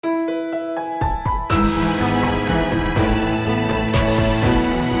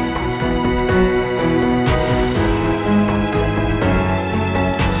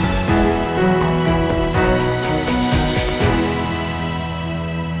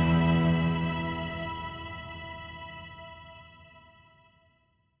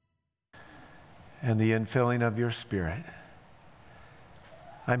and the infilling of your Spirit.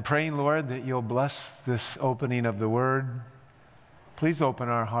 I'm praying, Lord, that you'll bless this opening of the Word. Please open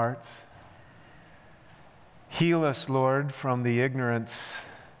our hearts. Heal us, Lord, from the ignorance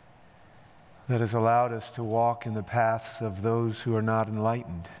that has allowed us to walk in the paths of those who are not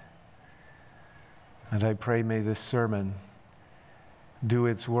enlightened. And I pray, may this sermon do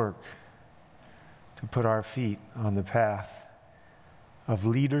its work to put our feet on the path of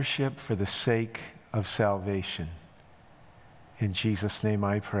leadership for the sake of salvation. In Jesus' name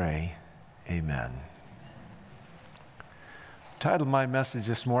I pray, amen. Titled my message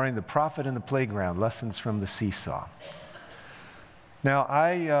this morning, The Prophet in the Playground, Lessons from the Seesaw.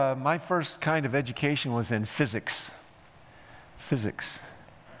 Now, my first kind of education was in physics.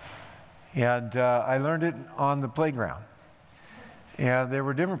 And I learned it on the playground. And there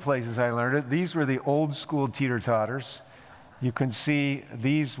were different places I learned it. These were the old school teeter-totters. You can see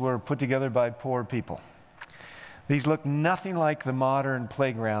these were put together by poor people. These look nothing like the modern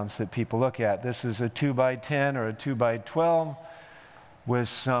playgrounds that people look at. This is a 2x10 or a 2x12 with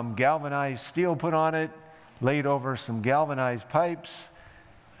some galvanized steel put on it, laid over some galvanized pipes.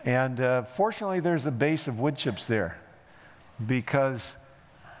 And fortunately, there's a base of wood chips there because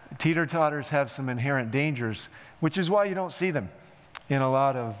teeter-totters have some inherent dangers, which is why you don't see them in a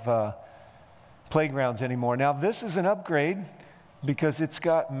lot of playgrounds anymore. Now, this is an upgrade because it's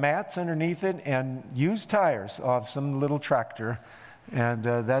got mats underneath it and used tires off some little tractor, and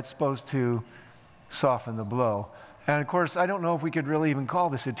that's supposed to soften the blow. And of course, I don't know if we could really even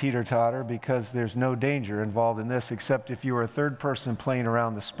call this a teeter-totter because there's no danger involved in this except if you were a third person playing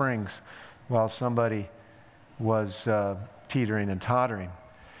around the springs while somebody was teetering and tottering.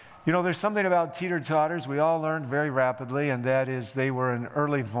 You know, there's something about teeter-totters we all learned very rapidly, and that is they were an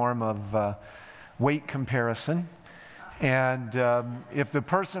early form of weight comparison. And if the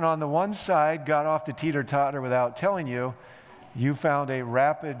person on the one side got off the teeter-totter without telling you, you found a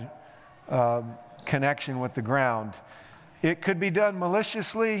rapid connection with the ground. It could be done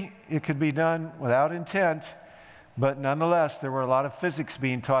maliciously, it could be done without intent, but nonetheless, there were a lot of physics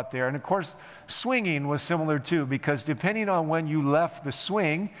being taught there. And of course, swinging was similar too, because depending on when you left the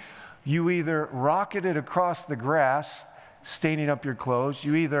swing, you either rocketed across the grass, staining up your clothes,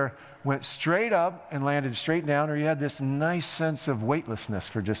 you either went straight up and landed straight down, or you had this nice sense of weightlessness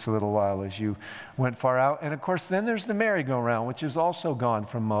for just a little while as you went far out. And of course, then there's the merry-go-round, which is also gone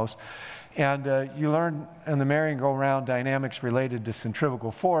from most. And you learn in the merry-go-round dynamics related to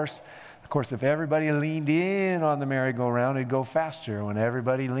centrifugal force. Of course, if everybody leaned in on the merry-go-round, it'd go faster. When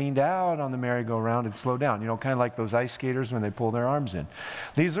everybody leaned out on the merry-go-round, it'd slow down. You know, kind of like those ice skaters when they pull their arms in.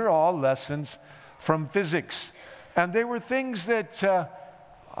 These are all lessons from physics. And they were things that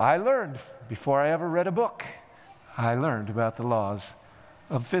I learned before I ever read a book. I learned about the laws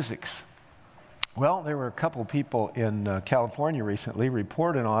of physics. Well, there were a couple people in California recently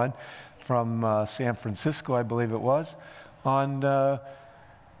reported on from San Francisco, I believe it was, on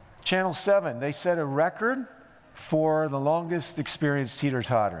Channel 7. They set a record for the longest experience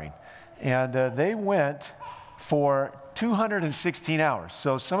teeter-tottering. And they went for 216 hours.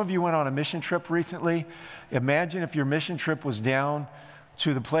 So some of you went on a mission trip recently. Imagine if your mission trip was down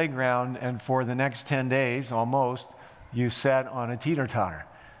to the playground and for the next 10 days, almost, you sat on a teeter-totter.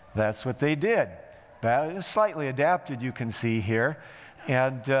 That's what they did. That is slightly adapted, you can see here.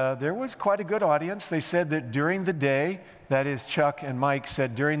 And there was quite a good audience. They said that during the day, that is, Chuck and Mike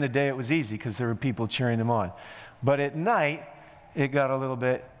said during the day it was easy because there were people cheering them on. But at night, it got a little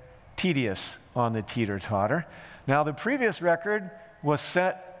bit tedious on the teeter-totter. Now, the previous record was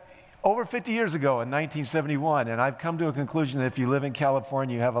set over 50 years ago in 1971, and I've come to a conclusion that if you live in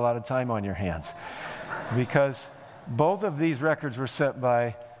California, you have a lot of time on your hands because both of these records were set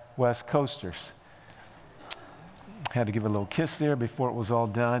by West Coasters. Had to give a little kiss there before it was all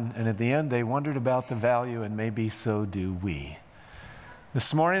done, and at the end, they wondered about the value, and maybe so do we.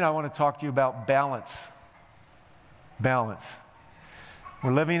 This morning, I want to talk to you about balance. Balance.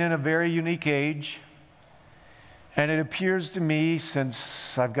 We're living in a very unique age. And it appears to me,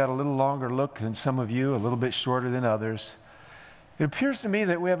 since I've got a little longer look than some of you, a little bit shorter than others, it appears to me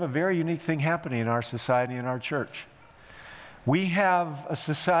that we have a very unique thing happening in our society and our church. We have a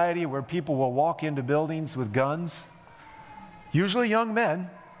society where people will walk into buildings with guns, usually young men.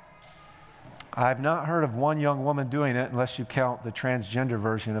 I've not heard of one young woman doing it unless you count the transgender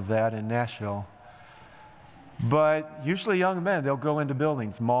version of that in Nashville. But usually young men, they'll go into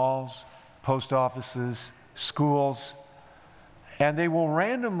buildings, malls, post offices, schools, and they will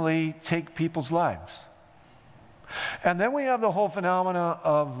randomly take people's lives. And then we have the whole phenomena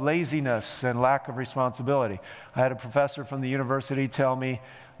of laziness and lack of responsibility. I had a professor from the university tell me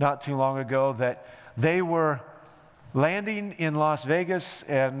not too long ago that they were landing in Las Vegas,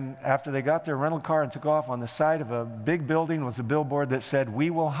 and after they got their rental car and took off, on the side of a big building was a billboard that said, "We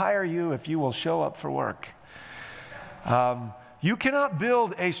will hire you if you will show up for work." You cannot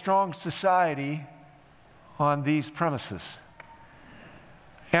build a strong society on these premises.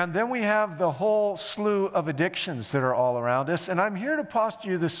 And then we have the whole slew of addictions that are all around us. And I'm here to posit to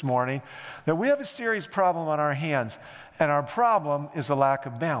you this morning that we have a serious problem on our hands, and our problem is a lack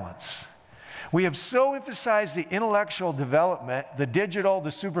of balance. We have so emphasized the intellectual development, the digital,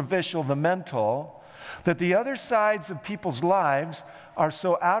 the superficial, the mental, that the other sides of people's lives are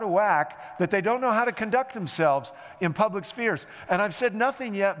so out of whack that they don't know how to conduct themselves in public spheres. And I've said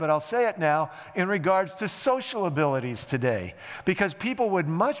nothing yet, but I'll say it now, in regards to social abilities today, because people would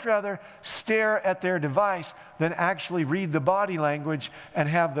much rather stare at their device than actually read the body language and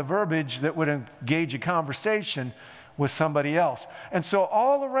have the verbiage that would engage a conversation with somebody else. And so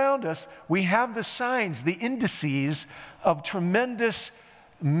all around us, we have the signs, the indices of tremendous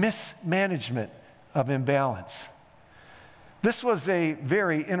mismanagement of imbalance. This was a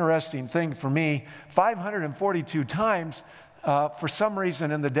very interesting thing for me. 542 times, for some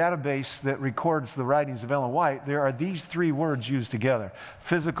reason in the database that records the writings of Ellen White, there are these three words used together: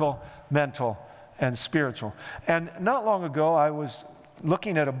 physical, mental, and spiritual. And not long ago, I was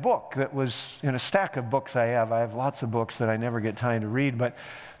looking at a book that was in a stack of books I have. I have lots of books that I never get time to read, but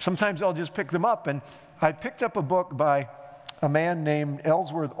sometimes I'll just pick them up. And I picked up a book by a man named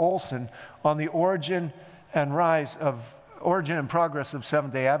Ellsworth Olson on the origin and progress of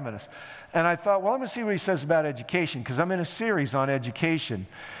Seventh-day Adventists. And I thought, well, I'm going to see what he says about education, because I'm in a series on education.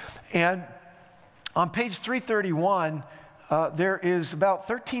 And on page 331, there is about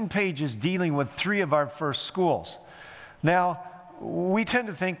 13 pages dealing with three of our first schools. Now, we tend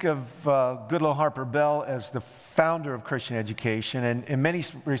to think of Goodloe Harper Bell as the founder of Christian education, and in many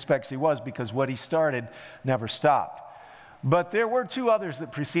respects he was, because what he started never stopped. But there were two others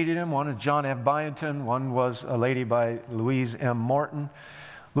that preceded him. One is John F. Byington. One was a lady by Louise M. Morton.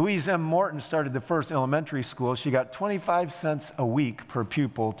 Louise M. Morton started the first elementary school. She got 25 cents a week per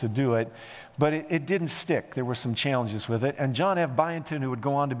pupil to do it, but it didn't stick. There were some challenges with it. And John F. Byington, who would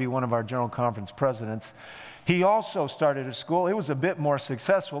go on to be one of our General Conference presidents, he also started a school. It was a bit more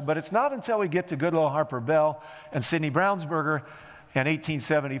successful, but it's not until we get to Goodloe Harper Bell and Sidney Brownsberger in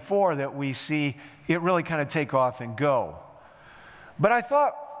 1874 that we see it really kind of take off and go. But I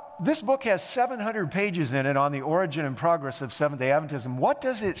thought, this book has 700 pages in it on the origin and progress of Seventh-day Adventism. What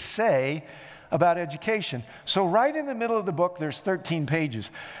does it say about education? So right in the middle of the book, there's 13 pages.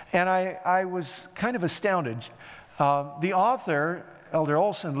 And I was kind of astounded. The author, Elder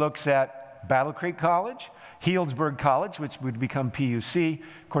Olson, looks at Battle Creek College, Healdsburg College, which would become PUC.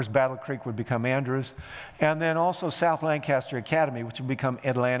 Of course, Battle Creek would become Andrews. And then also South Lancaster Academy, which would become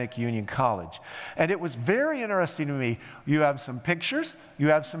Atlantic Union College. And it was very interesting to me. You have some pictures, you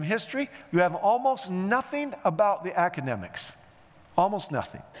have some history, you have almost nothing about the academics. Almost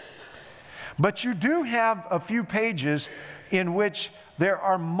nothing. But you do have a few pages in which there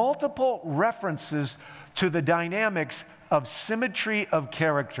are multiple references to the dynamics of symmetry of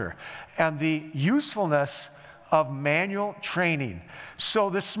character and the usefulness of manual training. So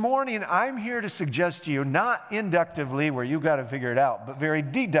this morning, I'm here to suggest to you, not inductively where you got to figure it out, but very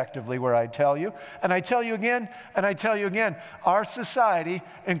deductively where I tell you, and I tell you again, and I tell you again, our society,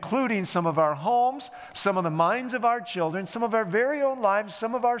 including some of our homes, some of the minds of our children, some of our very own lives,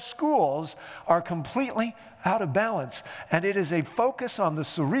 some of our schools are completely out of balance. And it is a focus on the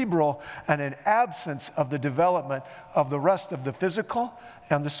cerebral and an absence of the development of the rest of the physical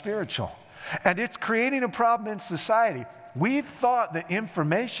and the spiritual. And it's creating a problem in society. We've thought that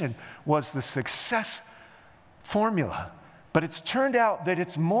information was the success formula, but it's turned out that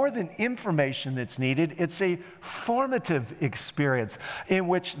it's more than information that's needed. It's a formative experience in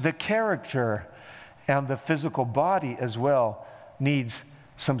which the character and the physical body as well needs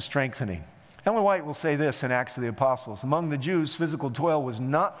some strengthening. Ellen White will say this in Acts of the Apostles: among the Jews, physical toil was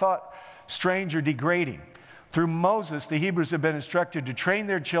not thought strange or degrading. Through Moses, the Hebrews have been instructed to train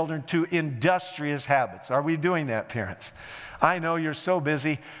their children to industrious habits. Are we doing that, parents? I know you're so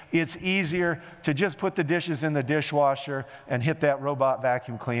busy. It's easier to just put the dishes in the dishwasher and hit that robot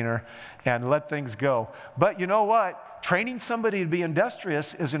vacuum cleaner and let things go. But you know what? Training somebody to be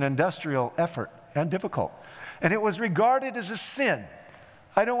industrious is an industrial effort and difficult. And it was regarded as a sin.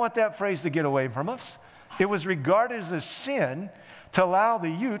 I don't want that phrase to get away from us. It was regarded as a sin to allow the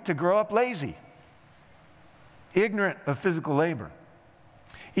youth to grow up lazy, ignorant of physical labor.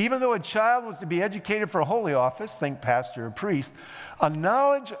 Even though a child was to be educated for a holy office, think pastor or priest, a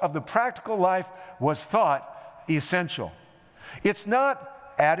knowledge of the practical life was thought essential. It's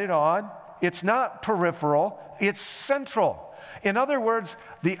not added on, it's not peripheral, it's central. In other words,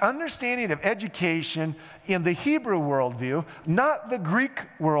 the understanding of education in the Hebrew worldview, not the Greek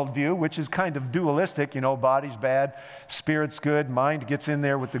worldview, which is kind of dualistic, body's bad, spirit's good, mind gets in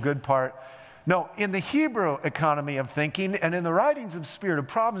there with the good part. No, in the Hebrew economy of thinking and in the writings of Spirit of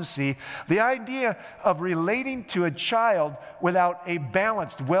Prophecy, the idea of relating to a child without a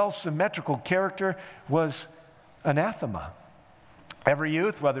balanced, well-symmetrical character was anathema. Every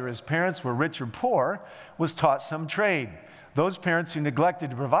youth, whether his parents were rich or poor, was taught some trade. Those parents who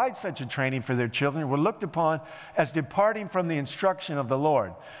neglected to provide such a training for their children were looked upon as departing from the instruction of the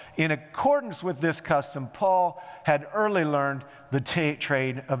Lord. In accordance with this custom, Paul had early learned the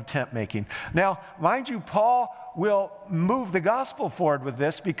trade of tent making. Now, mind you, Paul will move the gospel forward with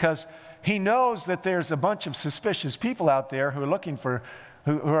this because he knows that there's a bunch of suspicious people out there who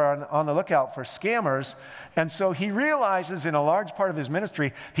are on the lookout for scammers. And so he realizes in a large part of his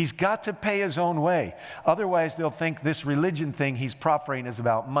ministry, he's got to pay his own way. Otherwise, they'll think this religion thing he's proffering is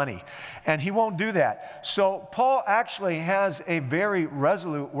about money. And he won't do that. So Paul actually has a very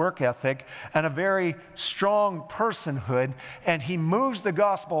resolute work ethic and a very strong personhood. And he moves the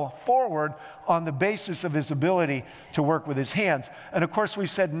gospel forward on the basis of his ability to work with his hands. And of course, we've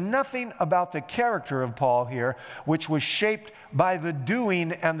said nothing about the character of Paul here, which was shaped by the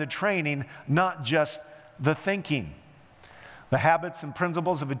doing and the training, not just the thinking. The habits and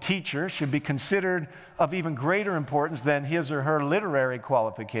principles of a teacher should be considered of even greater importance than his or her literary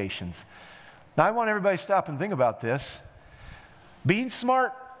qualifications. Now, I want everybody to stop and think about this. Being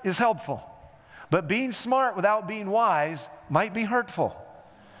smart is helpful, but being smart without being wise might be hurtful.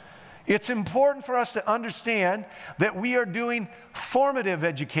 It's important for us to understand that we are doing formative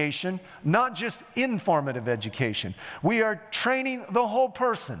education, not just informative education. We are training the whole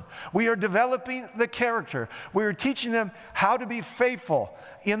person. We are developing the character. We are teaching them how to be faithful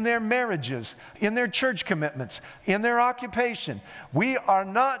in their marriages, in their church commitments, in their occupation. We are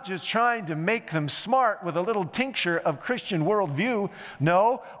not just trying to make them smart with a little tincture of Christian worldview.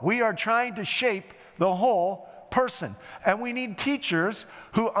 No, we are trying to shape the whole person. And we need teachers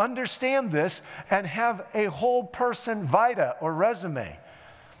who understand this and have a whole person vita or resume.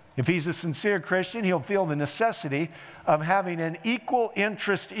 If he's a sincere Christian, he'll feel the necessity of having an equal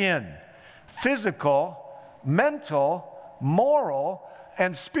interest in physical, mental, moral,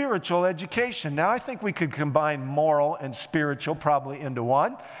 and spiritual education. Now, I think we could combine moral and spiritual probably into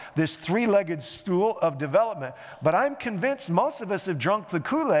one, this three-legged stool of development. But I'm convinced most of us have drunk the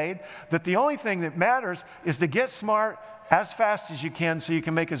Kool-Aid that the only thing that matters is to get smart as fast as you can so you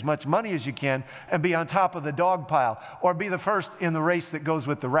can make as much money as you can and be on top of the dog pile or be the first in the race that goes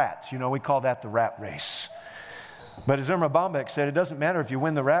with the rats. We call that the rat race. But as Irma Bombeck said, it doesn't matter if you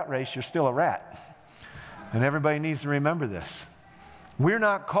win the rat race, you're still a rat. And everybody needs to remember this. We're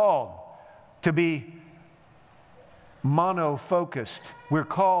not called to be mono-focused. We're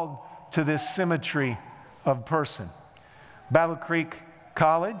called to this symmetry of person. Battle Creek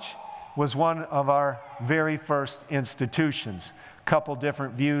College was one of our very first institutions. A couple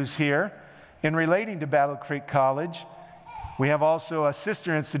different views here. In relating to Battle Creek College, we have also a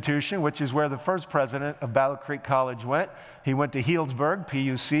sister institution, which is where the first president of Battle Creek College went. He went to Healdsburg,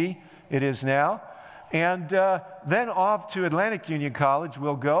 PUC, it is now. And then off to Atlantic Union College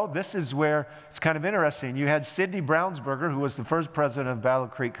we'll go. This is where it's kind of interesting. You had Sidney Brownsberger, who was the first president of Battle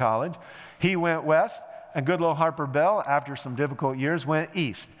Creek College. He went west, and Goodloe Harper Bell, after some difficult years, went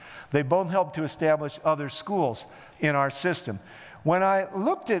east. They both helped to establish other schools in our system. When I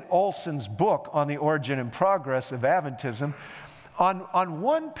looked at Olson's book on the origin and progress of Adventism, on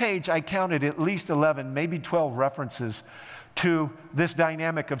one page I counted at least 11, maybe 12 references to this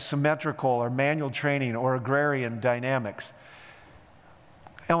dynamic of symmetrical or manual training or agrarian dynamics.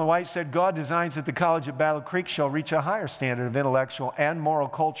 Ellen White said, God designs that the college at Battle Creek shall reach a higher standard of intellectual and moral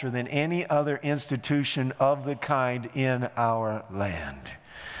culture than any other institution of the kind in our land.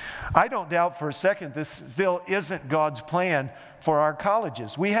 I don't doubt for a second this still isn't God's plan for our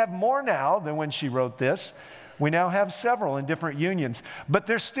colleges. We have more now than when she wrote this. We now have several in different unions. But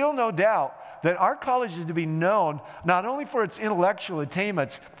there's still no doubt that our college is to be known not only for its intellectual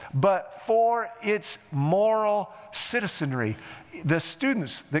attainments, but for its moral citizenry, the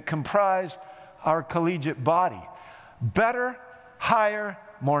students that comprise our collegiate body. Better, higher,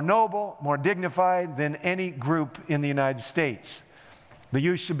 more noble, more dignified than any group in the United States. The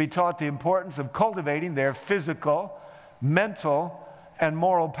youth should be taught the importance of cultivating their physical, mental, and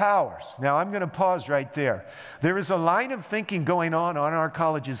moral powers. Now, I'm going to pause right there. There is a line of thinking going on our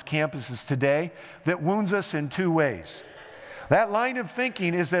college's campuses today that wounds us in two ways. That line of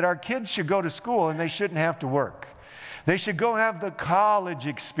thinking is that our kids should go to school and they shouldn't have to work. They should go have the college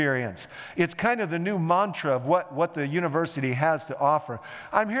experience. It's kind of the new mantra of what the university has to offer.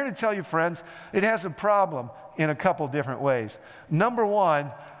 I'm here to tell you, friends, it has a problem in a couple different ways. Number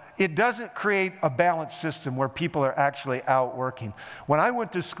one, it doesn't create a balanced system where people are actually out working. When I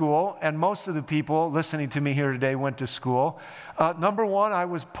went to school, and most of the people listening to me here today went to school, number one, I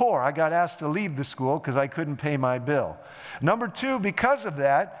was poor. I got asked to leave the school because I couldn't pay my bill. Number two, because of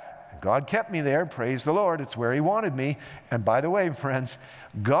that, God kept me there, praise the Lord, it's where He wanted me. And by the way, friends,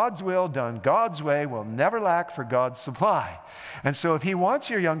 God's will done God's way will never lack for God's supply. And so if He wants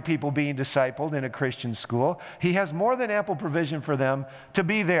your young people being discipled in a Christian school, He has more than ample provision for them to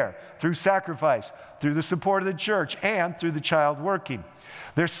be there through sacrifice, through the support of the church, and through the child working.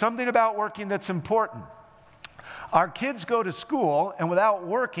 There's something about working that's important. Our kids go to school, and without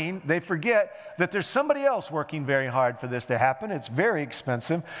working, they forget that there's somebody else working very hard for this to happen. It's very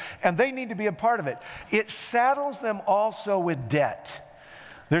expensive, and they need to be a part of it. It saddles them also with debt.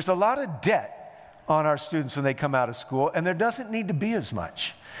 There's a lot of debt on our students when they come out of school, and there doesn't need to be as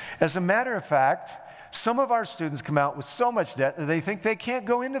much. As a matter of fact, some of our students come out with so much debt that they think they can't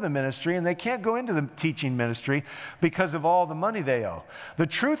go into the ministry and they can't go into the teaching ministry because of all the money they owe. The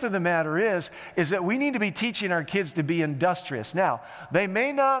truth of the matter is that we need to be teaching our kids to be industrious. Now, they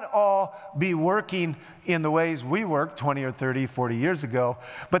may not all be working in the ways we worked 20 or 30, 40 years ago,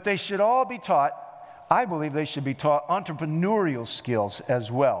 but they should all be taught, I believe they should be taught entrepreneurial skills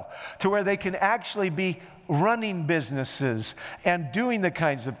as well, to where they can actually be running businesses and doing the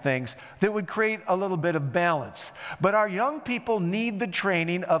kinds of things that would create a little bit of balance. But our young people need the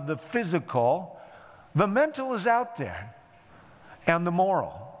training of the physical. The mental is out there, and the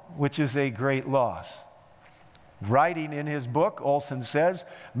moral, which is a great loss. Writing in his book, Olson says,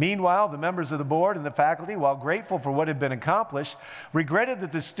 meanwhile, the members of the board and the faculty, while grateful for what had been accomplished, regretted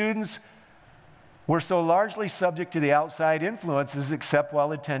that the students were so largely subject to the outside influences except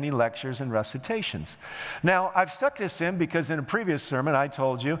while attending lectures and recitations. Now, I've stuck this in because in a previous sermon I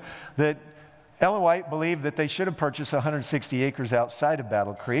told you that Ellen White believed that they should have purchased 160 acres outside of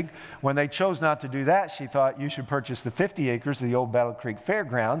Battle Creek. When they chose not to do that, she thought you should purchase the 50 acres of the old Battle Creek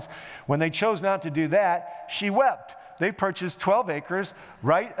Fairgrounds. When they chose not to do that, she wept. They purchased 12 acres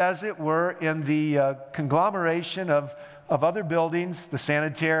right as it were in the conglomeration of other buildings, the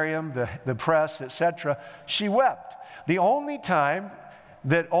sanitarium, the press, etc. She wept. The only time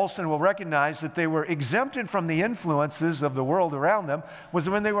that Olson will recognize that they were exempted from the influences of the world around them was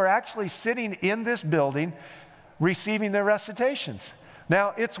when they were actually sitting in this building receiving their recitations.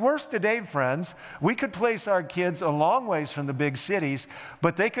 Now, it's worse today, friends. We could place our kids a long ways from the big cities,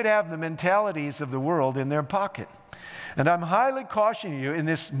 but they could have the mentalities of the world in their pocket. And I'm highly cautioning you in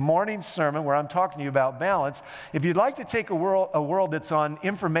this morning's sermon where I'm talking to you about balance, if you'd like to take a world that's on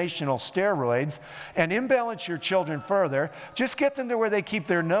informational steroids and imbalance your children further, just get them to where they keep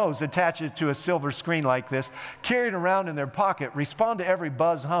their nose attached to a silver screen like this, carried around in their pocket, respond to every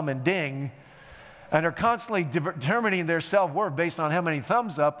buzz, hum, and ding, and are constantly determining their self-worth based on how many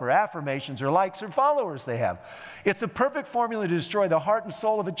thumbs up or affirmations or likes or followers they have. It's a perfect formula to destroy the heart and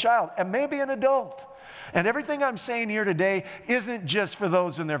soul of a child and maybe an adult. And everything I'm saying here today isn't just for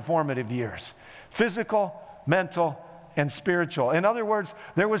those in their formative years. Physical, mental, and spiritual. In other words,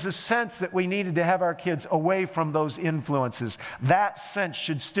 there was a sense that we needed to have our kids away from those influences. That sense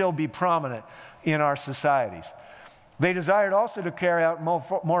should still be prominent in our societies. They desired also to carry out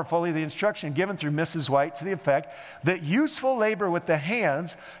more fully the instruction given through Mrs. White to the effect that useful labor with the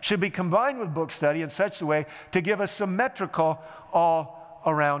hands should be combined with book study in such a way to give a symmetrical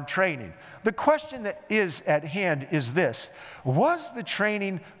all-around training. The question that is at hand is this: was the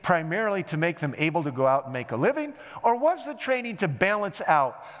training primarily to make them able to go out and make a living, or was the training to balance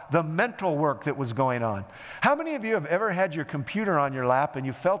out the mental work that was going on? How many of you have ever had your computer on your lap and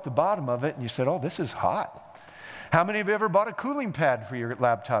you felt the bottom of it and you said, oh, this is hot? How many of you ever bought a cooling pad for your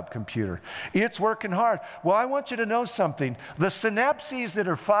laptop computer? It's working hard. Well, I want you to know something. The synapses that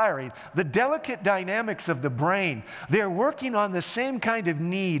are firing, the delicate dynamics of the brain, they're working on the same kind of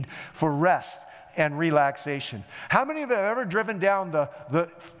need for rest and relaxation. How many of you have ever driven down the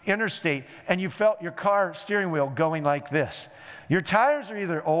interstate and you felt your car steering wheel going like this? Your tires are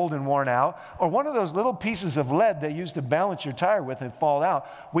either old and worn out, or one of those little pieces of lead they use to balance your tire with and fall out.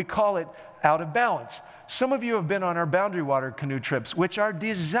 We call it out of balance. Some of you have been on our Boundary Water canoe trips, which are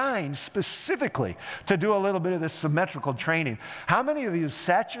designed specifically to do a little bit of this symmetrical training. How many of you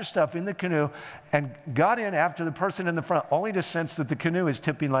sat your stuff in the canoe and got in after the person in the front, only to sense that the canoe is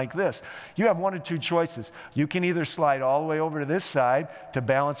tipping like this? You have one of two choices. You can either slide all the way over to this side to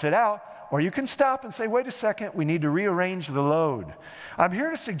balance it out, or you can stop and say, wait a second, we need to rearrange the load. I'm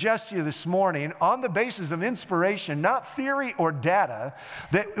here to suggest to you this morning, on the basis of inspiration, not theory or data,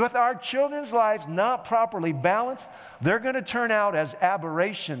 that with our children's lives not properly balanced, they're going to turn out as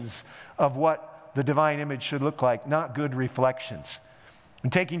aberrations of what the divine image should look like, not good reflections.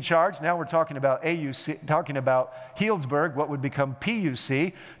 And taking charge, now we're talking about AUC, talking about Healdsburg, what would become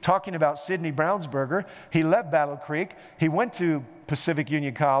PUC, talking about Sidney Brownsberger. He left Battle Creek. He went to Pacific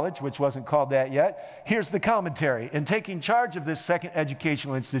Union College, which wasn't called that yet. Here's the commentary. In taking charge of this second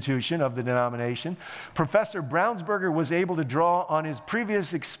educational institution of the denomination, Professor Brownsberger was able to draw on his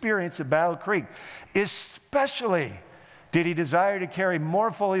previous experience at Battle Creek. Especially did he desire to carry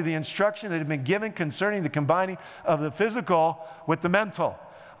more fully the instruction that had been given concerning the combining of the physical with the mental.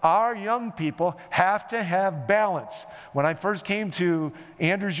 Our young people have to have balance. When I first came to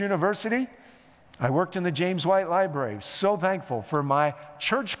Andrews University, I worked in the James White Library. So thankful for my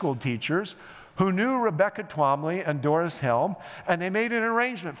church school teachers who knew Rebecca Twomley and Doris Helm, and they made an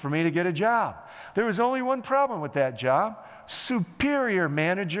arrangement for me to get a job. There was only one problem with that job: superior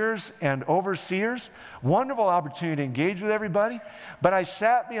managers and overseers. Wonderful opportunity to engage with everybody, but I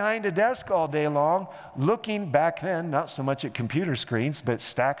sat behind a desk all day long, looking back then, not so much at computer screens, but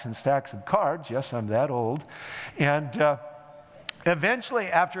stacks and stacks of cards. Yes, I'm that old. And eventually,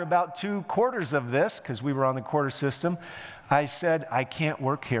 after about 2 quarters of this, because we were on the quarter system, I said, I can't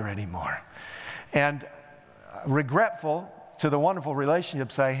work here anymore. And regretful to the wonderful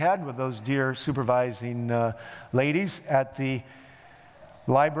relationships I had with those dear supervising ladies at the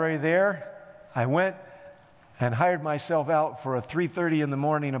library there, I went and hired myself out for a 3:30 in the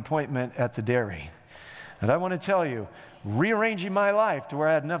morning appointment at the dairy. And I want to tell you, rearranging my life to where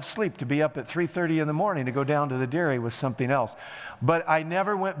I had enough sleep to be up at 3:30 in the morning to go down to the dairy was something else. But I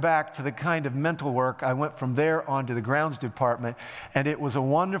never went back to the kind of mental work. I went from there on to the grounds department, and it was a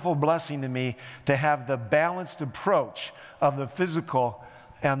wonderful blessing to me to have the balanced approach of the physical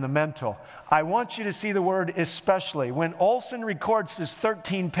and the mental. I want you to see the word especially. When Olson records his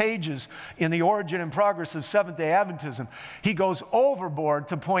 13 pages in the Origin and Progress of Seventh-day Adventism, he goes overboard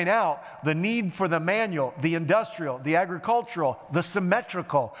to point out the need for the manual, the industrial, the agricultural, the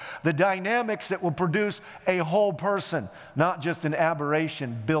symmetrical, the dynamics that will produce a whole person, not just an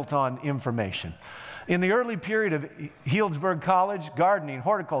aberration built on information. In the early period of Healdsburg College, gardening,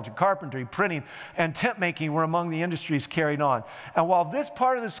 horticulture, carpentry, printing, and tent making were among the industries carried on. And while this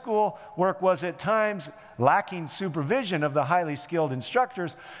part of the school work was at times lacking supervision of the highly skilled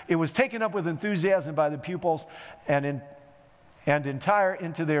instructors, it was taken up with enthusiasm by the pupils and entire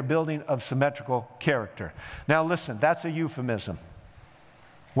into their building of symmetrical character. Now listen, that's a euphemism.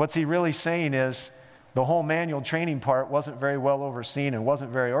 What's he really saying is, the whole manual training part wasn't very well overseen and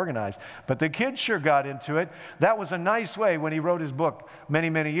wasn't very organized. But the kids sure got into it. That was a nice way when he wrote his book many,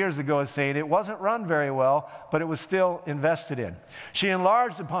 many years ago, of saying it wasn't run very well, but it was still invested in. She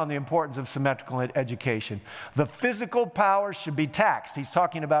enlarged upon the importance of symmetrical education. The physical power should be taxed. He's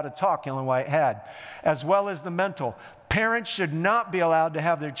talking about a talk Ellen White had, as well as the mental. Parents should not be allowed to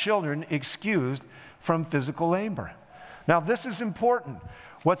have their children excused from physical labor. Now, this is important.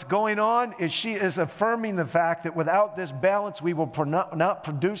 What's going on is she is affirming the fact that without this balance, we will not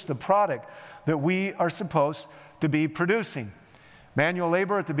produce the product that we are supposed to be producing. Manual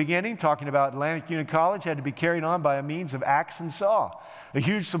labor at the beginning, talking about Atlantic Union College, had to be carried on by a means of axe and saw. A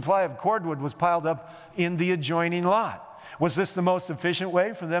huge supply of cordwood was piled up in the adjoining lot. Was this the most efficient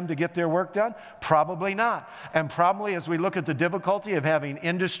way for them to get their work done? Probably not. And probably as we look at the difficulty of having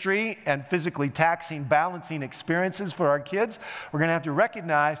industry and physically taxing, balancing experiences for our kids, we're going to have to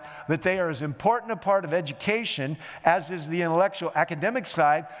recognize that they are as important a part of education as is the intellectual academic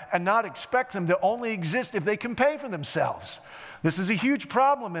side, and not expect them to only exist if they can pay for themselves. This is a huge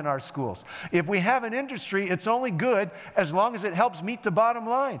problem in our schools. If we have an industry, it's only good as long as it helps meet the bottom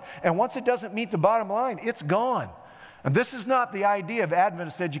line. And once it doesn't meet the bottom line, it's gone. And this is not the idea of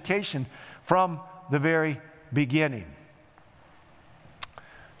Adventist education from the very beginning.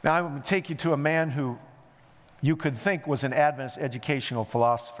 Now, I'm going to take you to a man who you could think was an Adventist educational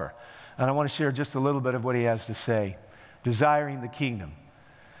philosopher. And I want to share just a little bit of what he has to say. Desiring the kingdom.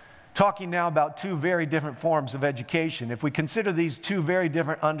 Talking now about 2 very different forms of education. If we consider these 2 very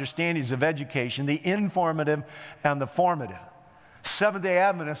different understandings of education, the informative and the formative. Seventh-day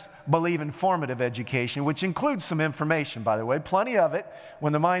Adventists believe in formative education, which includes some information, by the way, plenty of it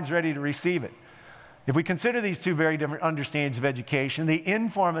when the mind's ready to receive it. If we consider these two very different understandings of education, the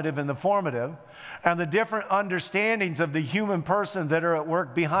informative and the formative, and the different understandings of the human person that are at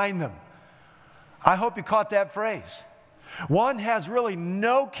work behind them, I hope you caught that phrase. One has really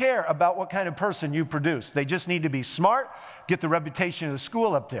no care about what kind of person you produce. They just need to be smart, get the reputation of the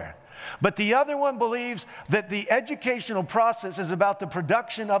school up there. But the other one believes that the educational process is about the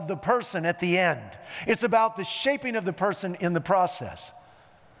production of the person at the end. It's about the shaping of the person in the process.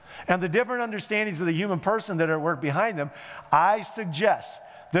 And the different understandings of the human person that are at work behind them, I suggest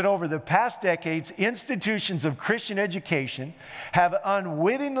that over the past decades, institutions of Christian education have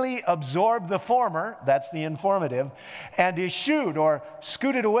unwittingly absorbed the former, that's the informative, and eschewed or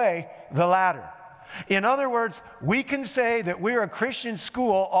scooted away the latter. In other words, we can say that we're a Christian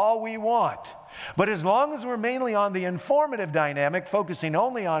school all we want, but as long as we're mainly on the informative dynamic, focusing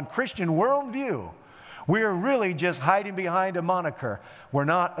only on Christian worldview, we're really just hiding behind a moniker. We're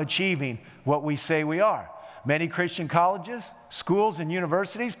not achieving what we say we are. Many Christian colleges, schools, and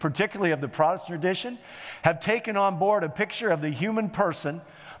universities, particularly of the Protestant tradition, have taken on board a picture of the human person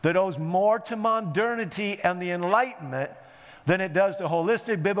that owes more to modernity and the Enlightenment than it does the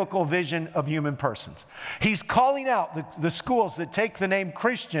holistic biblical vision of human persons. He's calling out the schools that take the name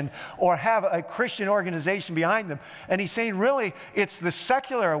Christian or have a Christian organization behind them. And he's saying, really, it's the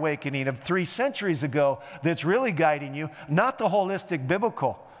secular awakening of 3 centuries ago that's really guiding you, not the holistic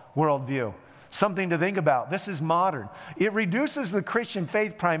biblical worldview. Something to think about. This is modern. It reduces the Christian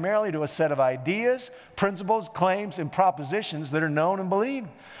faith primarily to a set of ideas, principles, claims, and propositions that are known and believed.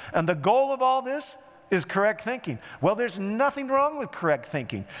 And the goal of all this is correct thinking. Well, there's nothing wrong with correct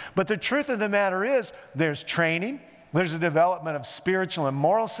thinking. But the truth of the matter is, there's training, there's a development of spiritual and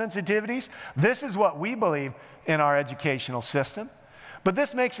moral sensitivities. This is what we believe in our educational system. But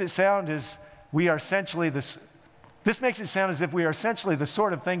this makes it sound as we are essentially This makes it sound as if we are essentially the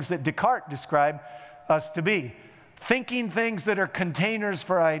sort of things that Descartes described us to be, thinking things that are containers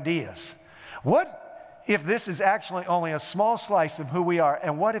for ideas. What if this is actually only a small slice of who we are,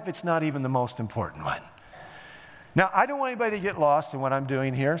 and what if it's not even the most important one? Now, I don't want anybody to get lost in what I'm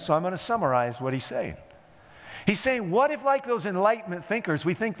doing here, so I'm going to summarize what he's saying. He's saying, what if, like those Enlightenment thinkers,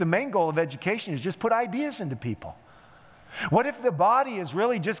 we think the main goal of education is just put ideas into people? What if the body is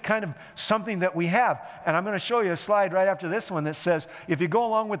really just kind of something that we have? And I'm going to show you a slide right after this one that says, if you go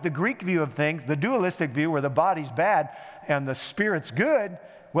along with the Greek view of things, the dualistic view where the body's bad and the spirit's good,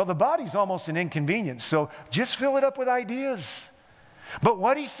 well, the body's almost an inconvenience. So just fill it up with ideas. But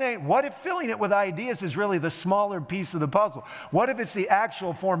what he's saying, what if filling it with ideas is really the smaller piece of the puzzle? What if it's the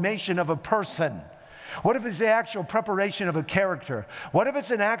actual formation of a person? What if it's the actual preparation of a character? What if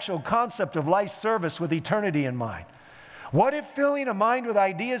it's an actual concept of life service with eternity in mind? What if filling a mind with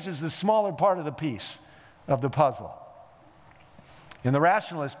ideas is the smaller part of the piece of the puzzle? In the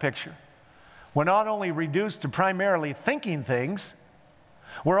rationalist picture, we're not only reduced to primarily thinking things,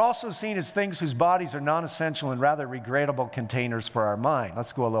 we're also seen as things whose bodies are non-essential and rather regrettable containers for our mind.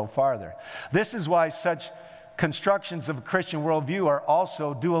 Let's go a little farther. This is why such constructions of a Christian worldview are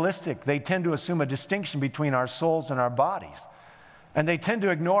also dualistic. They tend to assume a distinction between our souls and our bodies. And they tend to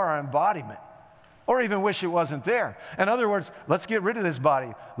ignore our embodiment, or even wish it wasn't there. In other words, let's get rid of this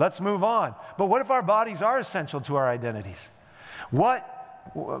body. Let's move on. But what if our bodies are essential to our identities?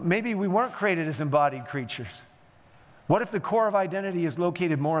 Maybe we weren't created as embodied creatures. What if the core of identity is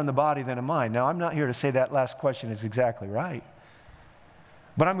located more in the body than in mind? Now, I'm not here to say that last question is exactly right.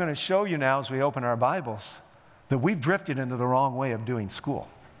 But I'm going to show you now as we open our Bibles that we've drifted into the wrong way of doing school.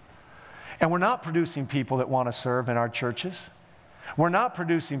 And we're not producing people that want to serve in our churches. We're not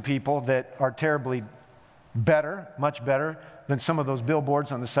producing people that are terribly better, much better than some of those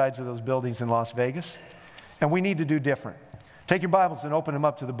billboards on the sides of those buildings in Las Vegas. And we need to do different. Take your Bibles and open them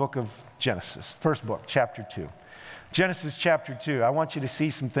up to the book of Genesis, first book, chapter 2. Genesis chapter 2. I want you to see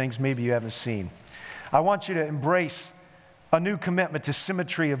some things maybe you haven't seen. I want you to embrace a new commitment to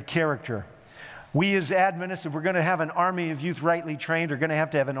symmetry of character. We as Adventists, if we're going to have an army of youth rightly trained, are going to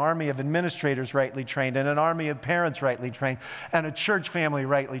have an army of administrators rightly trained, and an army of parents rightly trained, and a church family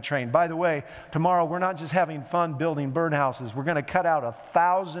rightly trained. By the way, tomorrow we're not just having fun building birdhouses. We're going to cut out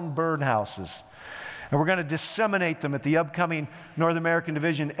 1,000 birdhouses, and we're going to disseminate them at the upcoming North American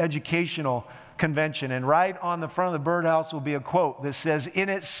Division Educational Convention. And right on the front of the birdhouse will be a quote that says, "In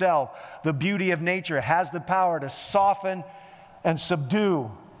itself, the beauty of nature has the power to soften and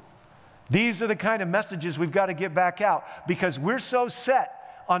subdue." These are the kind of messages we've got to get back out, because we're so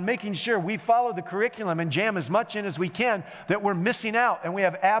set on making sure we follow the curriculum and jam as much in as we can that we're missing out, and we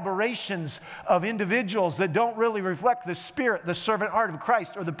have aberrations of individuals that don't really reflect the spirit, the servant heart of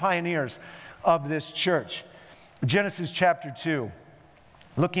Christ, or the pioneers of this church. Genesis chapter 2,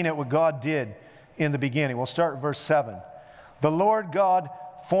 looking at what God did in the beginning. We'll start with verse 7. The Lord God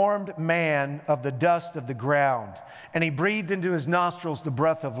formed man of the dust of the ground, and he breathed into his nostrils the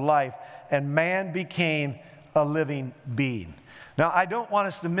breath of life, and man became a living being. Now, I don't want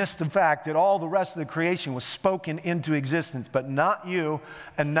us to miss the fact that all the rest of the creation was spoken into existence, but not you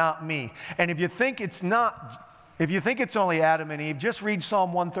and not me. And if you think it's only Adam and Eve, just read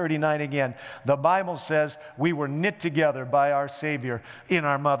Psalm 139 again. The Bible says we were knit together by our Savior in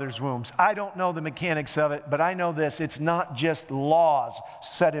our mother's wombs. I don't know the mechanics of it, but I know this. It's not just laws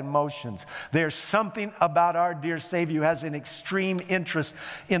set in motion. There's something about our dear Savior who has an extreme interest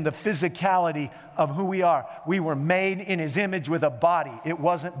in the physicality of who we are. We were made in his image with a body. It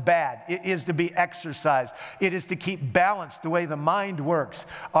wasn't bad. It is to be exercised. It is to keep balanced the way the mind works.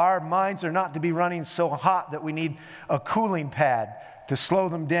 Our minds are not to be running so hot that we need a cooling pad to slow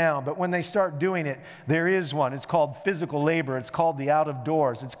them down. But when they start doing it, there is one. It's called physical labor. It's called the out of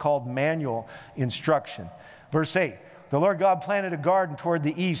doors. It's called manual instruction. Verse 8. The Lord God planted a garden toward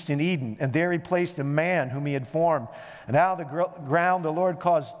the east in Eden, and there he placed a man whom he had formed. And out of the ground the Lord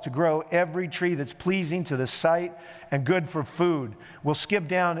caused to grow every tree that's pleasing to the sight and good for food. We'll skip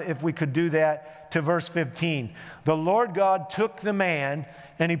down, if we could do that, to verse 15. The Lord God took the man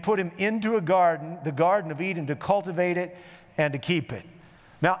and he put him into a garden, the Garden of Eden, to cultivate it and to keep it.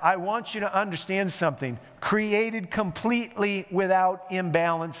 Now, I want you to understand something. Created completely without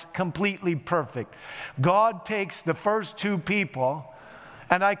imbalance, completely perfect. God takes the first two people,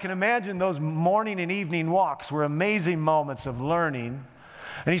 and I can imagine those morning and evening walks were amazing moments of learning.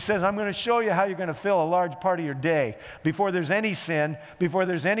 And he says, I'm going to show you how you're going to fill a large part of your day. Before there's any sin, before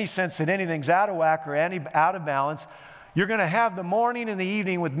there's any sense that anything's out of whack or out of balance, you're going to have the morning and the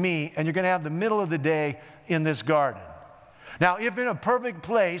evening with me, and you're going to have the middle of the day in this garden. Now, if in a perfect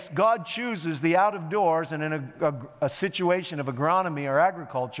place, God chooses the out of doors and in a situation of agronomy or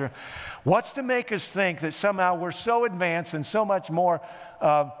agriculture, what's to make us think that somehow we're so advanced and so much more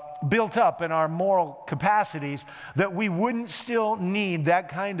built up in our moral capacities that we wouldn't still need that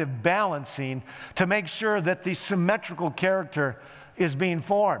kind of balancing to make sure that the symmetrical character is being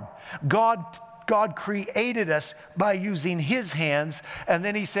formed? God created us by using his hands, and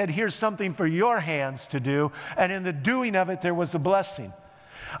then he said, here's something for your hands to do, and in the doing of it, there was a blessing.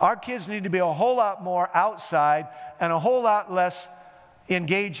 Our kids need to be a whole lot more outside and a whole lot less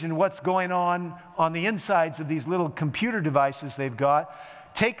engaged in what's going on the insides of these little computer devices they've got.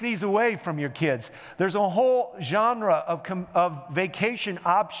 Take these away from your kids. There's a whole genre of vacation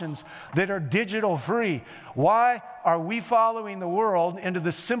options that are digital free. Why are we following the world into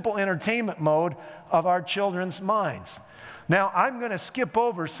the simple entertainment mode of our children's minds? Now, I'm going to skip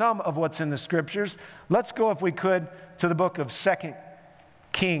over some of what's in the scriptures. Let's go, if we could, to the book of 2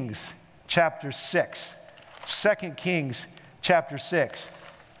 Kings, chapter 6. 2 Kings, chapter 6.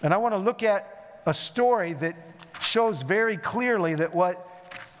 And I want to look at a story that shows very clearly that what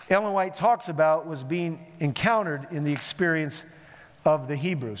Ellen White talks about was being encountered in the experience of the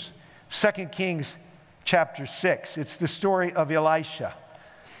Hebrews. 2 Kings chapter 6. It's the story of Elisha.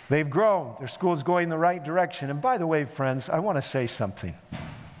 They've grown. Their school's going the right direction. And by the way, friends, I want to say something.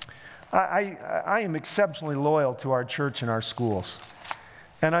 I am exceptionally loyal to our church and our schools.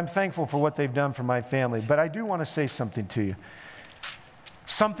 And I'm thankful for what they've done for my family. But I do want to say something to you.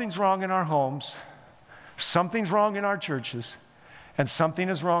 Something's wrong in our homes. Something's wrong in our churches. And something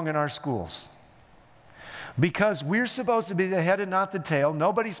is wrong in our schools. Because we're supposed to be the head and not the tail.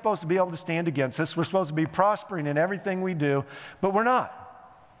 Nobody's supposed to be able to stand against us. We're supposed to be prospering in everything we do, but we're not.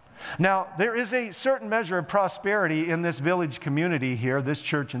 Now, there is a certain measure of prosperity in this village community here, this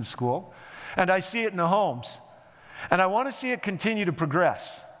church and school, and I see it in the homes. And I want to see it continue to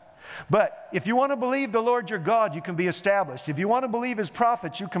progress. But if you want to believe the Lord your God, you can be established. If you want to believe his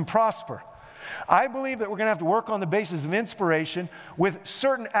prophets, you can prosper. I believe that we're going to have to work on the basis of inspiration with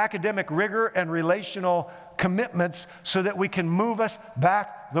certain academic rigor and relational commitments so that we can move us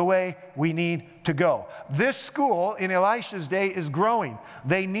back the way we need to go. This school in Elisha's day is growing.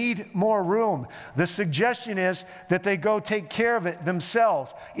 They need more room. The suggestion is that they go take care of it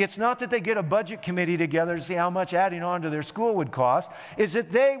themselves. It's not that they get a budget committee together to see how much adding on to their school would cost. It's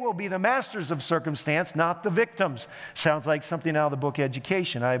that they will be the masters of circumstance, not the victims. Sounds like something out of the book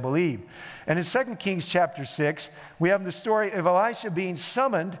Education, I believe. And in 2 Kings chapter 6, we have the story of Elisha being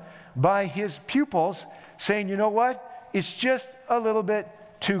summoned by his pupils saying, you know what? It's just a little bit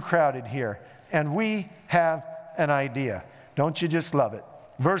too crowded here. And we have an idea. Don't you just love it?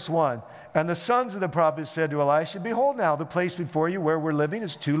 Verse 1, and the sons of the prophets said to Elisha, behold now, the place before you where we're living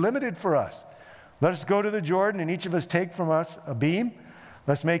is too limited for us. Let us go to the Jordan, and each of us take from us a beam.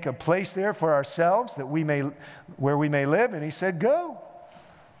 Let's make a place there for ourselves where we may live. And he said, go.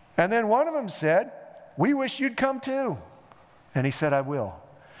 And then one of them said, we wish you'd come too. And he said, I will.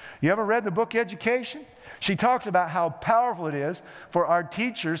 You ever read the book Education? She talks about how powerful it is for our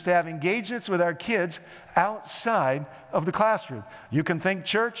teachers to have engagements with our kids outside of the classroom. You can think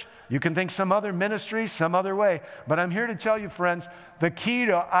church, you can think some other ministry, some other way. But I'm here to tell you, friends, the key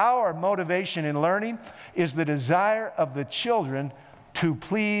to our motivation in learning is the desire of the children to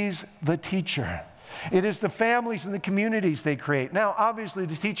please the teacher. It is the families and the communities they create. Now, obviously,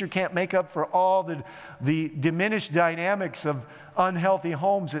 the teacher can't make up for all the diminished dynamics of unhealthy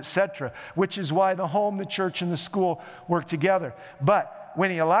homes, etc., which is why the home, the church, and the school work together. But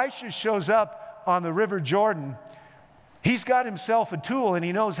when Elisha shows up on the River Jordan, he's got himself a tool and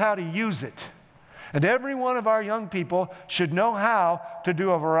he knows how to use it. And every one of our young people should know how to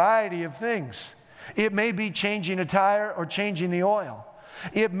do a variety of things. It may be changing a tire or changing the oil.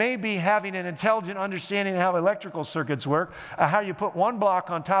 It may be having an intelligent understanding of how electrical circuits work, how you put one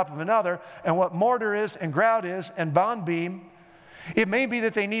block on top of another, and what mortar is and grout is and bond beam. It may be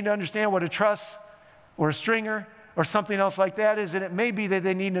that they need to understand what a truss or a stringer or something else like that is, and it may be that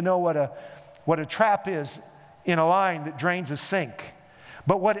they need to know what a trap is in a line that drains a sink.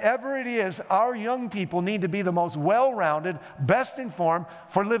 But whatever it is, our young people need to be the most well-rounded, best informed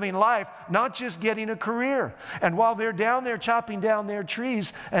for living life, not just getting a career. And while they're down there chopping down their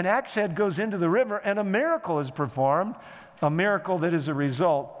trees, an axe head goes into the river and a miracle is performed, a miracle that is a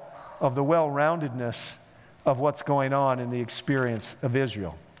result of the well-roundedness of what's going on in the experience of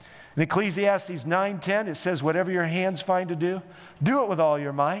Israel. In Ecclesiastes 9:10, it says, whatever your hands find to do, do it with all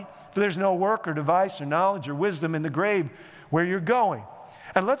your might, for there's no work or device or knowledge or wisdom in the grave where you're going.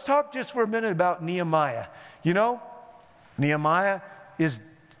 And let's talk just for a minute about Nehemiah. You know, Nehemiah is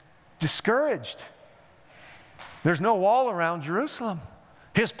discouraged. There's no wall around Jerusalem.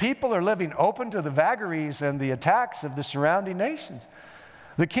 His people are living open to the vagaries and the attacks of the surrounding nations.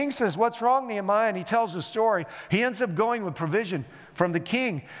 The king says, what's wrong, Nehemiah? And he tells the story. He ends up going with provision from the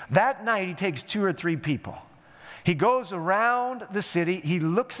king. That night, he takes 2 or 3 people. He goes around the city. He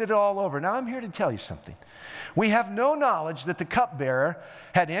looks it all over. Now, I'm here to tell you something. We have no knowledge that the cupbearer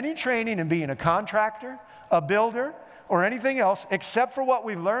had any training in being a contractor, a builder, or anything else except for what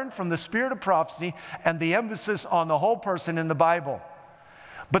we've learned from the spirit of prophecy and the emphasis on the whole person in the Bible.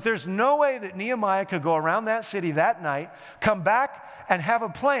 But there's no way that Nehemiah could go around that city that night, come back and have a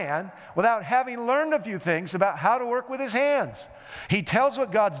plan without having learned a few things about how to work with his hands. He tells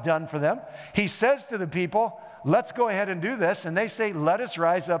what God's done for them. He says to the people, let's go ahead and do this. And they say, let us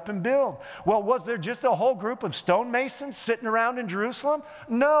rise up and build. Well, was there just a whole group of stonemasons sitting around in Jerusalem?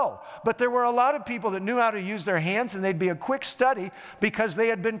 No. But there were a lot of people that knew how to use their hands, and they'd be a quick study because they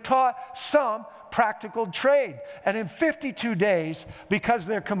had been taught some practical trade. And in 52 days, because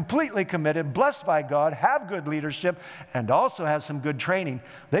they're completely committed, blessed by God, have good leadership, and also have some good training,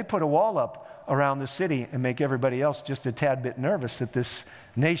 they put a wall up around the city and make everybody else just a tad bit nervous that this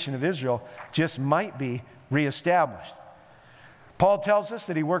nation of Israel just might be reestablished. Paul tells us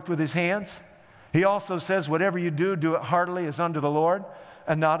that he worked with his hands. He also says, whatever you do, do it heartily as unto the Lord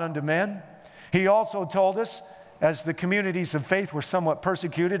and not unto men. He also told us, as the communities of faith were somewhat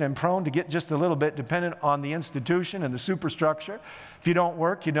persecuted and prone to get just a little bit dependent on the institution and the superstructure, if you don't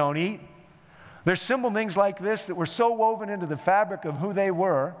work, you don't eat. There's simple things like this that were so woven into the fabric of who they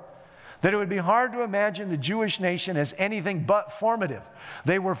were that it would be hard to imagine the Jewish nation as anything but formative.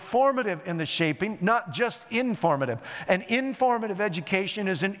 They were formative in the shaping, not just informative. An informative education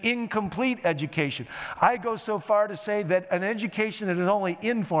is an incomplete education. I go so far to say that an education that is only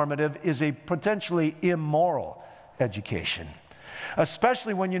informative is a potentially immoral education,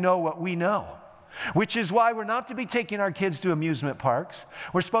 especially when you know what we know. Which is why we're not to be taking our kids to amusement parks.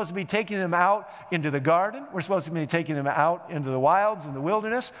 We're supposed to be taking them out into the garden. We're supposed to be taking them out into the wilds and the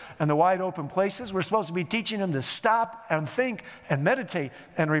wilderness and the wide open places. We're supposed to be teaching them to stop and think and meditate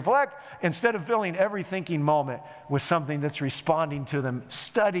and reflect instead of filling every thinking moment with something that's responding to them,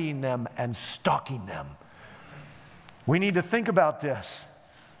 studying them, and stalking them. We need to think about this.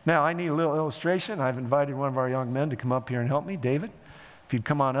 Now, I need a little illustration. I've invited one of our young men to come up here and help me. David, if you'd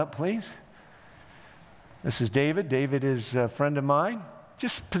come on up, please. This is David. David is a friend of mine.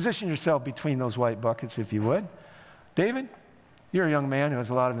 Just position yourself between those white buckets, if you would. David, you're a young man who has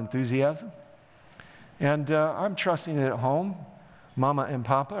a lot of enthusiasm. And I'm trusting that at home, Mama and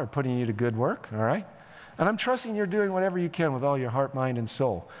Papa are putting you to good work, all right? And I'm trusting you're doing whatever you can with all your heart, mind, and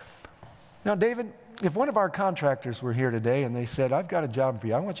soul. Now, David, if one of our contractors were here today and they said, I've got a job for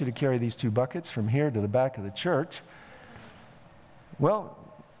you. I want you to carry these 2 buckets from here to the back of the church. Well,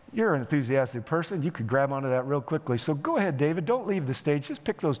 you're an enthusiastic person. You could grab onto that real quickly. So go ahead, David. Don't leave the stage. Just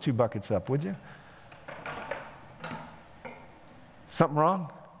pick those 2 buckets up, would you? Something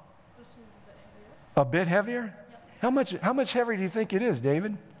wrong? This one's a bit heavier. A bit heavier? Yep. How much heavier do you think it is,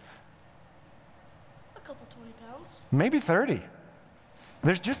 David? A couple 20 pounds. Maybe 30.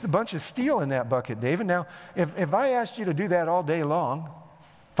 There's just a bunch of steel in that bucket, David. Now, if I asked you to do that all day long,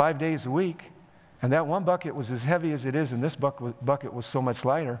 5 days a week, and that one bucket was as heavy as it is and this bucket was so much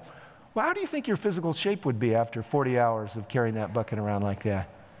lighter, well, how do you think your physical shape would be after 40 hours of carrying that bucket around like that?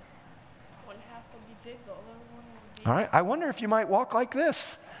 One half would be big, the other one would be... All right, I wonder if you might walk like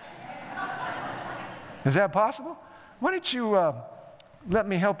this. Is that possible? Why don't you let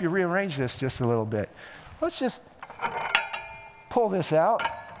me help you rearrange this just a little bit. Let's just pull this out,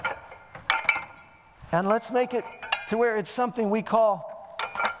 and let's make it to where it's something we call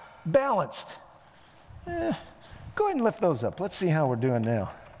balanced. Go ahead and lift those up. Let's see how we're doing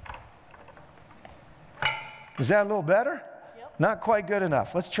now. Is that a little better? Yep. Not quite good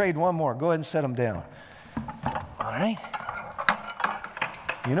enough. Let's trade one more. Go ahead and set them down. All right.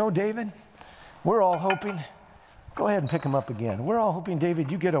 You know, David, we're all hoping, go ahead and pick them up again. We're all hoping, David,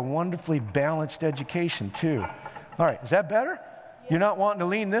 you get a wonderfully balanced education too. All right, is that better? You're not wanting to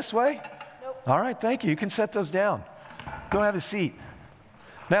lean this way? Nope. All right, thank you. You can set those down. Go have a seat.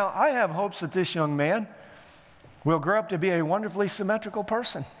 Now, I have hopes that this young man will grow up to be a wonderfully symmetrical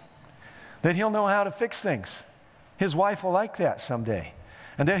person, that he'll know how to fix things. His wife will like that someday,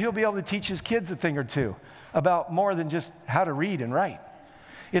 and that he'll be able to teach his kids a thing or two about more than just how to read and write.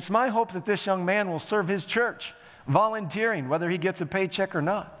 It's my hope that this young man will serve his church, volunteering, whether he gets a paycheck or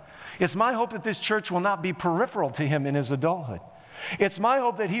not. It's my hope that this church will not be peripheral to him in his adulthood. It's my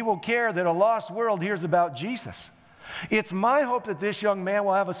hope that he will care that a lost world hears about Jesus. It's my hope that this young man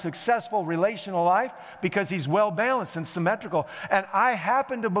will have a successful relational life because he's well-balanced and symmetrical. And I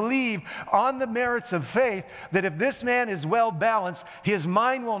happen to believe on the merits of faith that if this man is well-balanced, his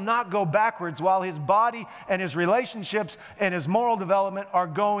mind will not go backwards while his body and his relationships and his moral development are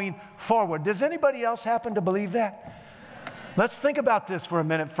going forward. Does anybody else happen to believe that? Let's think about this for a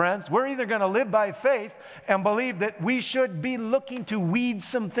minute, friends. We're either going to live by faith and believe that we should be looking to weed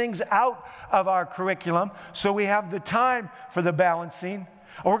some things out of our curriculum so we have the time for the balancing,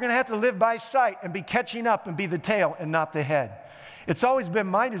 or we're going to have to live by sight and be catching up and be the tail and not the head. It's always been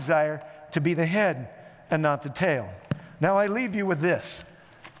my desire to be the head and not the tail. Now I leave you with this.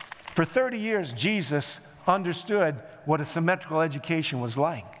 For 30 years, Jesus understood what a symmetrical education was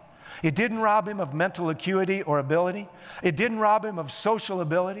like. It didn't rob him of mental acuity or ability. It didn't rob him of social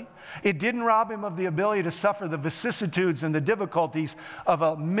ability. It didn't rob him of the ability to suffer the vicissitudes and the difficulties of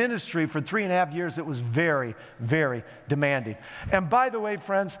a ministry for 3.5 years that was very, very demanding. And by the way,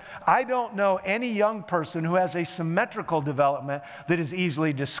 friends, I don't know any young person who has a symmetrical development that is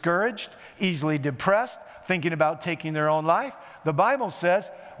easily discouraged, easily depressed, thinking about taking their own life. The Bible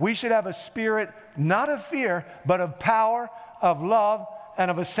says we should have a spirit not of fear, but of power, of love, and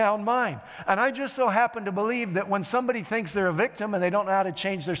of a sound mind. And I just so happen to believe that when somebody thinks they're a victim and they don't know how to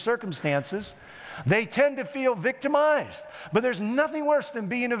change their circumstances, they tend to feel victimized. But there's nothing worse than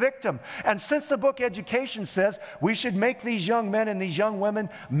being a victim. And since the book Education says we should make these young men and these young women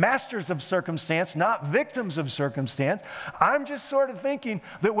masters of circumstance, not victims of circumstance, I'm just sort of thinking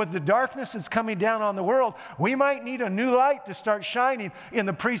that with the darkness that's coming down on the world, we might need a new light to start shining in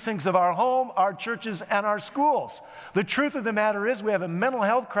the precincts of our home, our churches, and our schools. The truth of the matter is we have a mental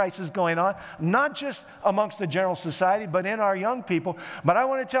health crisis going on, not just amongst the general society, but in our young people. But I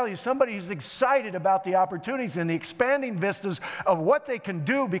want to tell you, somebody who's excited about the opportunities and the expanding vistas of what they can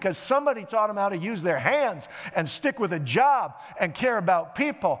do because somebody taught them how to use their hands and stick with a job and care about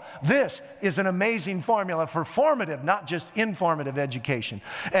people. This is an amazing formula for formative, not just informative education.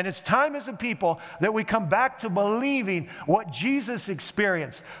 And it's time as a people that we come back to believing what Jesus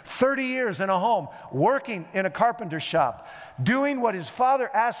experienced. 30 years in a home, working in a carpenter shop, doing what his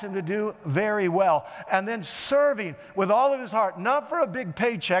father asked him to do very well, and then serving with all of his heart, not for a big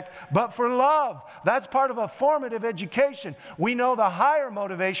paycheck, but for love. That's part of a formative education. We know the higher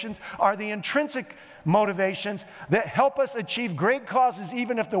motivations are the intrinsic motivations that help us achieve great causes,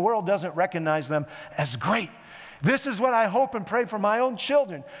 even if the world doesn't recognize them as great. This is what I hope and pray for my own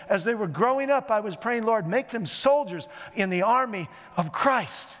children. As they were growing up, I was praying, Lord, make them soldiers in the army of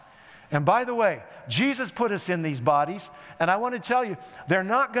Christ. And by the way, Jesus put us in these bodies, and I want to tell you, they're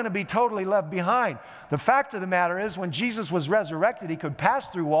not going to be totally left behind. The fact of the matter is, when Jesus was resurrected, he could pass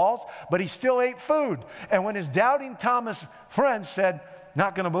through walls, but he still ate food. And when his doubting Thomas friends said,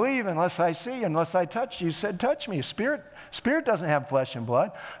 not going to believe unless I see, unless I touch you. You said, touch me. Spirit doesn't have flesh and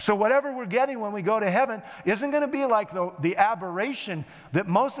blood. So whatever we're getting when we go to heaven isn't going to be like the aberration that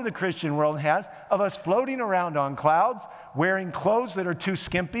most of the Christian world has of us floating around on clouds, wearing clothes that are too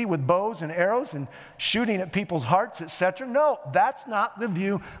skimpy with bows and arrows and shooting at people's hearts, etc. No, that's not the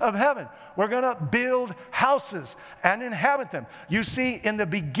view of heaven. We're going to build houses and inhabit them. You see, in the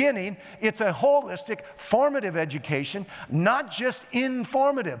beginning, it's a holistic, formative education, not just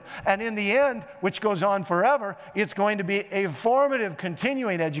informative. And in the end, which goes on forever, it's going to be a formative,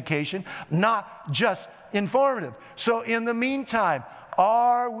 continuing education, not just informative. So in the meantime,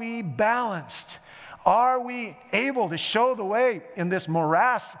 are we balanced? Are we able to show the way in this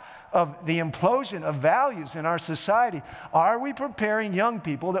morass of the implosion of values in our society? Are we preparing young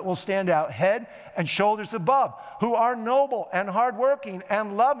people that will stand out head and shoulders above, who are noble and hardworking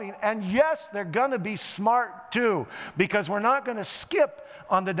and loving? And yes, they're going to be smart too, because we're not going to skip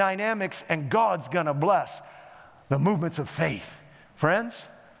on the dynamics, and God's going to bless the movements of faith. Friends,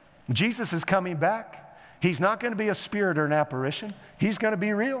 Jesus is coming back. He's not going to be a spirit or an apparition. He's going to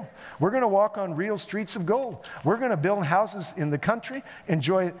be real. We're going to walk on real streets of gold. We're going to build houses in the country,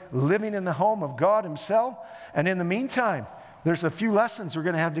 enjoy living in the home of God himself. And in the meantime, there's a few lessons we're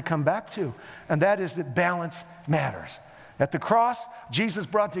going to have to come back to, and that is that balance matters. At the cross, Jesus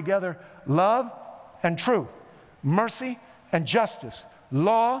brought together love and truth, mercy and justice,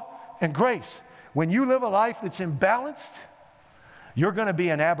 law and grace. When you live a life that's imbalanced, you're going to be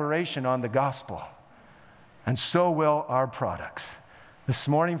an aberration on the gospel. And so will our products. This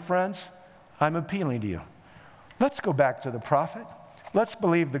morning, friends, I'm appealing to you. Let's go back to the prophet. Let's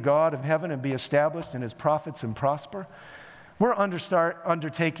believe the God of heaven and be established in his prophets and prosper. We're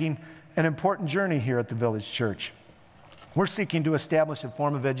undertaking an important journey here at the Village Church. We're seeking to establish a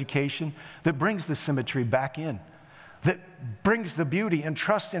form of education that brings the symmetry back in, that brings the beauty and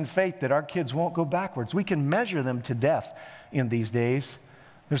trust and faith that our kids won't go backwards. We can measure them to death in these days.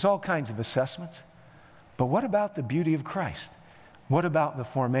 There's all kinds of assessments. But what about the beauty of Christ? What about the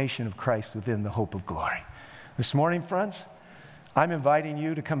formation of Christ within the hope of glory? This morning, friends, I'm inviting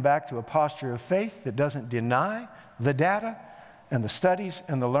you to come back to a posture of faith that doesn't deny the data and the studies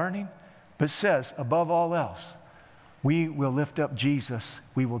and the learning, but says, above all else, we will lift up Jesus.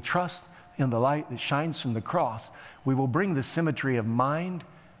 We will trust in the light that shines from the cross. We will bring the symmetry of mind,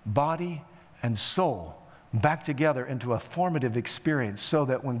 body, and soul back together into a formative experience so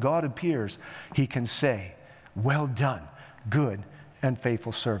that when God appears, he can say, well done, good and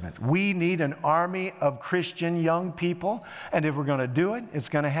faithful servant. We need an army of Christian young people, and if we're going to do it, it's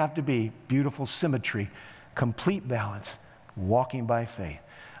going to have to be beautiful symmetry, complete balance, walking by faith.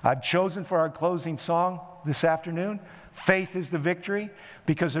 I've chosen for our closing song this afternoon, Faith is the Victory,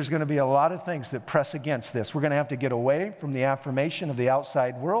 because there's going to be a lot of things that press against this. We're going to have to get away from the affirmation of the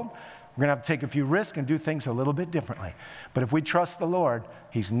outside world. We're going to have to take a few risks and do things a little bit differently. But if we trust the Lord,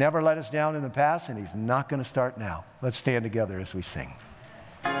 he's never let us down in the past, and he's not going to start now. Let's stand together as we sing.